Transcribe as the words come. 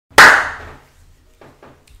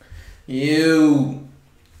You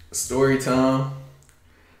story time.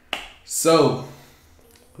 So,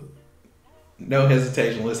 no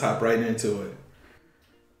hesitation. Let's hop right into it.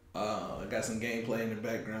 I got some gameplay in the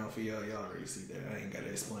background for y'all. Y'all already see that. I ain't gotta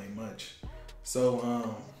explain much.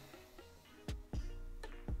 So,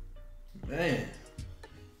 man,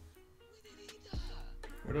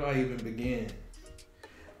 where do I even begin?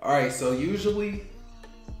 All right. So usually,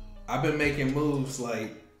 I've been making moves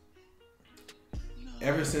like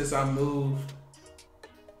ever since I moved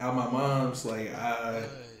out my mom's. Like I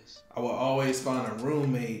will always find a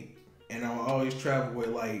roommate, and I will always travel with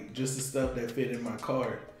like just the stuff that fit in my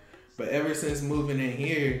car. But ever since moving in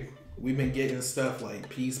here, we've been getting stuff like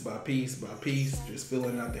piece by piece by piece, just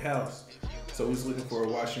filling out the house. So we was looking for a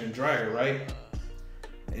washer and dryer, right?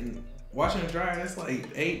 And washer and dryer, that's like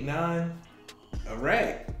 8, 9 a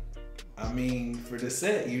rack. I mean, for the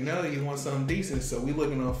set, you want something decent. So we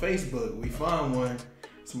looking on Facebook, we found one.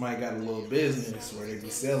 Somebody got a little business where they be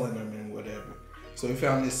selling them and whatever. So we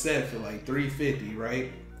found this set for like $350,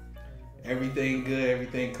 right? Everything good,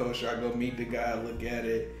 everything kosher. I go meet the guy, look at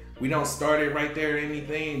it. We don't start it right there or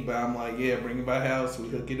anything, but I'm like, yeah, bring it by house. We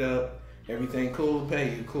hook it up. Everything cool,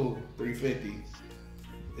 pay you, cool. $350.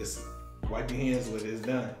 It's wipe your hands with it, it's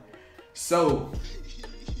done. So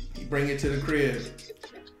you bring it to the crib.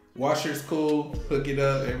 Washer's cool, hook it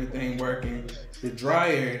up, everything working. The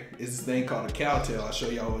dryer is this thing called a cowtail. I'll show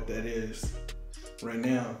y'all what that is right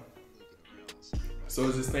now. So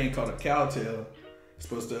it's this thing called a cowtail. It's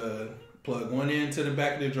supposed to plug one end to the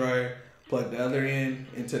back of the dryer, plug the other end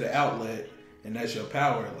into the outlet, and that's your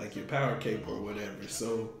power, like your power cable or whatever.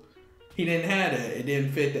 So he didn't have that. It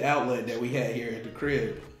didn't fit the outlet that we had here at the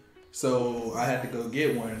crib. So I had to go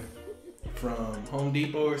get one from Home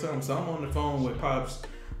Depot or something. So I'm on the phone with Pops.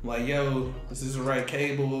 I'm like, yo, this is the right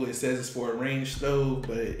cable. It says it's for a range stove,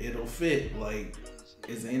 but it'll fit. Like,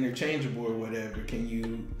 it's interchangeable or whatever. Can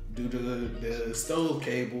you do the stove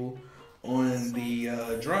cable on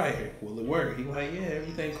the dryer? Will it work? He like, yeah,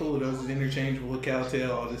 everything cool. Those is interchangeable,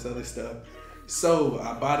 cowtail, all this other stuff. So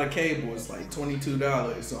I bought a cable. It's like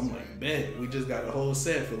 $22. So I'm like, bet. We just got a whole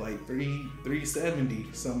set for like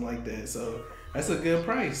 $370, something like that. So that's a good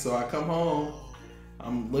price. So I come home.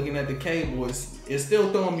 I'm looking at the cable. It's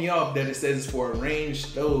still throwing me off that it says it's for a range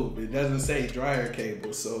stove. It doesn't say dryer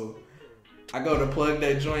cable. So I go to plug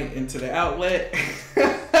that joint into the outlet.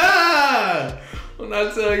 When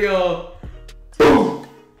I tell y'all, boom,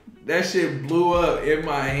 that shit blew up in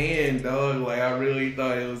my hand, dog. Like, I really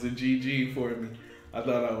thought it was a GG for me. I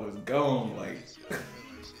thought I was gone. Like,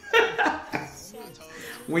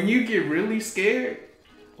 when you get really scared,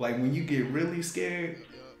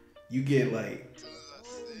 you get like,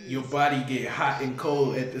 your body get hot and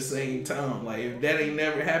cold at the same time. Like, if that ain't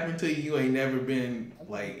never happened to you, you ain't never been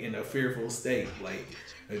like in a fearful state. Like,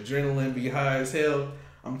 adrenaline be high as hell.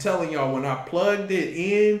 I'm telling y'all, when I plugged it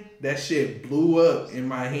in, that shit blew up in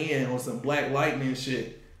my hand on some Black Lightning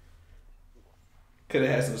shit. Could have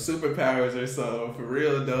had some superpowers or something, for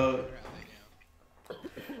real, dog.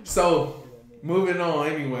 So, moving on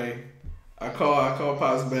anyway. I call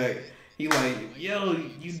Pops back. He like, yo,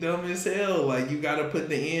 you dumb as hell. Like, you gotta put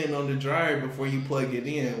the end on the dryer before you plug it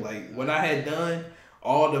in. Like, what I had done,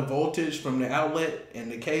 all the voltage from the outlet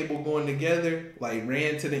and the cable going together, like,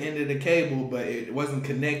 ran to the end of the cable, but it wasn't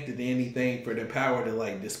connected to anything for the power to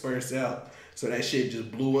like disperse out. So that shit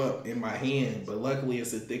just blew up in my hand. But luckily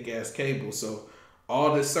it's a thick ass cable. So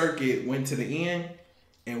all the circuit went to the end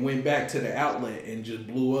and went back to the outlet and just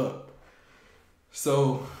blew up.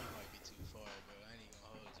 So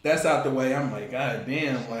that's out the way. I'm like, God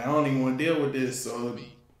damn, like, I don't even want to deal with this. So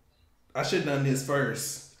I should have done this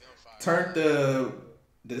first. Turned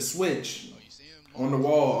the switch on the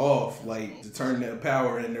wall off, like, to turn the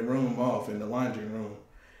power in the room off, in the laundry room.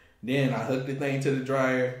 Then I hooked the thing to the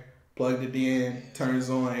dryer, plugged it in, turns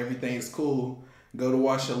on, everything's cool. Go to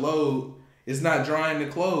wash a load. It's not drying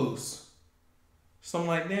the clothes. So I'm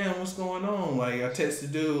like, damn, what's going on? Like, I text the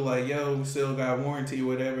dude, like, yo, we still got warranty or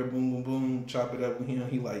whatever, boom, boom, boom, chop it up with him.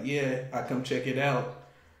 He like, yeah, I come check it out.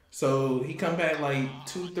 So he come back like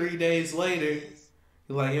 2-3 days later.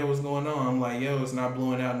 He like, yo, what's going on? I'm like, yo, it's not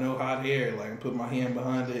blowing out no hot air. Like, I put my hand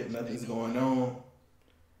behind it, nothing's going on.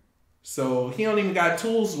 So he don't even got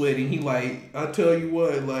tools with him. He like, I'll tell you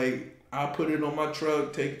what, like, I'll put it on my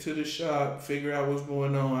truck, take it to the shop, figure out what's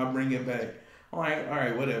going on, I'll bring it back. I'm like, all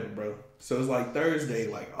right, whatever, bro. So it's like Thursday,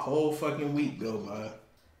 like a whole fucking week go by.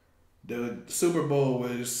 The Super Bowl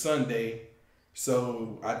was Sunday.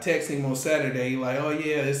 So I text him on Saturday, like, oh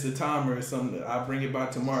yeah, it's the timer or something. I'll bring it by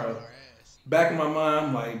tomorrow. back in my mind,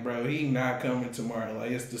 I'm like, bro, he not coming tomorrow.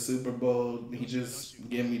 Like, it's the Super Bowl. He just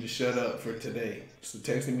getting me to shut up for today. So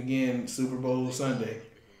text him again, Super Bowl Sunday.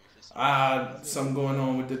 Something going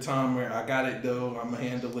on with the timer. I got it though. I'm gonna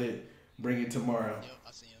handle it. Bring it tomorrow.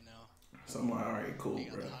 So I'm like, all right, cool,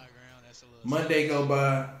 bro. Monday go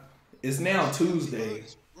by. It's now Tuesday.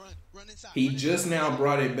 He just now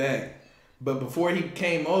brought it back. But before he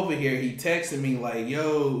came over here, he texted me like,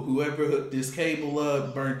 yo, whoever hooked this cable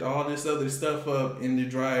up, burnt all this other stuff up in the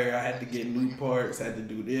dryer. I had to get new parts, had to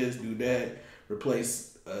do this, do that,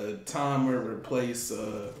 replace a timer, replace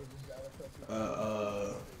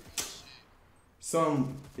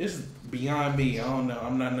it's beyond me. I don't know.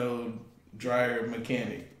 I'm not no dryer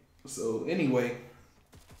mechanic. So anyway,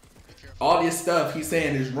 all this stuff he's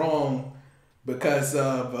saying is wrong because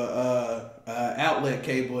of outlet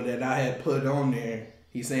cable that I had put on there.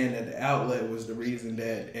 He's saying that the outlet was the reason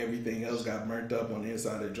that everything else got burnt up on the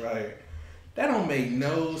inside of the dryer. That don't make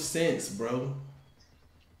no sense, bro.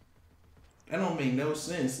 That don't make no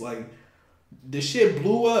sense. Like, the shit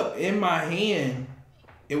blew up in my hand.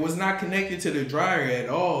 It was not connected to the dryer at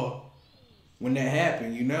all when that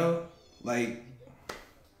happened, you know? Like,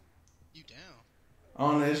 you down. I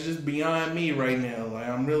don't know, it's just beyond me right now. Like,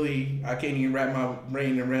 I can't even wrap my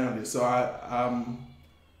brain around it. So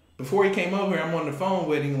before he came over here, I'm on the phone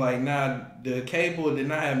with him like, nah, the cable did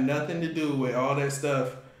not have nothing to do with all that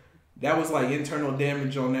stuff. That was like internal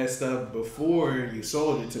damage on that stuff before you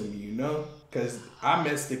sold it to me, you know? Because I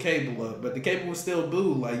messed the cable up, but the cable was still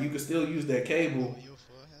blue. Like, you could still use that cable.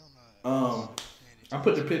 I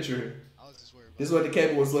put the picture. This is what the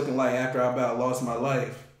cable was looking like after I about lost my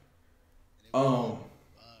life.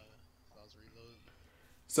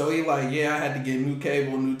 So he like, yeah, I had to get new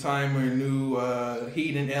cable, new timer, new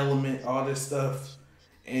heating element, all this stuff.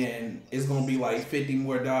 And it's going to be like $50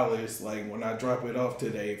 more, like, when I drop it off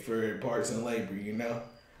today for parts and labor, you know?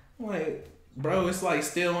 I'm like, bro, it's like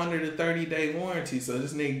still under the 30-day warranty. So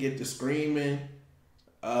this nigga get to screaming,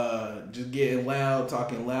 just getting loud,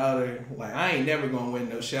 talking louder. Like, I ain't never going to win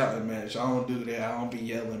no shouting match. I don't do that. I don't be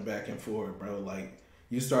yelling back and forth, bro. Like,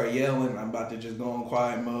 you start yelling, I'm about to just go in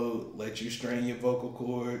quiet mode, let you strain your vocal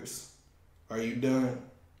cords. Are you done?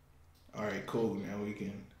 All right, cool. Now we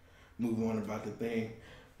can move on about the thing.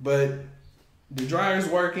 But the dryer's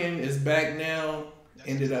working. It's back now.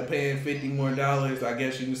 Ended up paying $50 more. I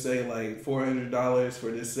guess you can say like $400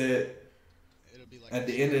 for this set. At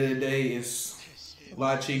the end of the day, it's a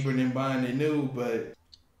lot cheaper than buying it new. But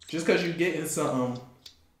just because you're getting something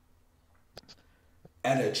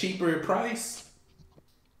at a cheaper price,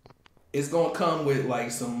 it's gonna come with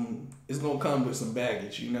like some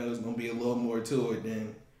baggage, you know. There's gonna be a little more to it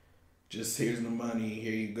than just here's the money,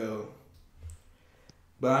 here you go.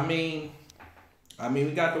 But I mean,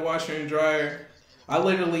 we got the washer and dryer. I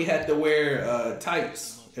literally had to wear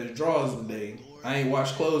tights as drawers today. I ain't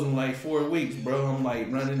washed clothes in like 4 weeks, bro. I'm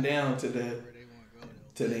like running down to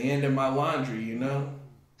the end of my laundry, you know.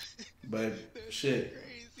 But shit,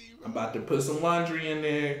 I'm about to put some laundry in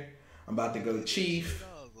there. I'm about to go chief.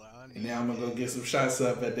 And now I'm going to go get some shots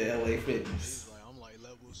up at the LA Fitness.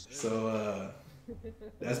 So,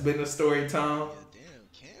 that's been the story time.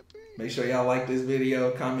 Make sure y'all like this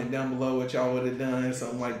video. Comment down below what y'all would have done.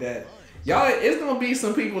 Something like that. Y'all, it's going to be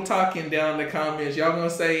some people talking down in the comments. Y'all going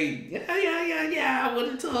to say, yeah, I would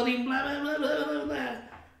have told him, blah, blah, blah, blah, blah, blah.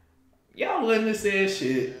 Y'all wouldn't have said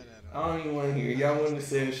shit. I don't even want to hear. Y'all wouldn't have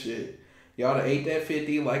said shit. Y'all done ate that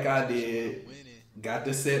 50 like I did. Got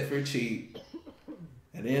the set for cheap.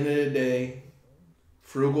 At the end of the day,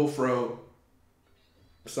 Frugal Fro,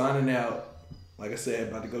 signing out. Like I said,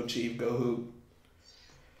 about to go chief, go hoop.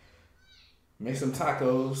 Make some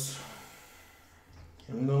tacos.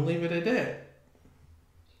 And we're going to leave it at that.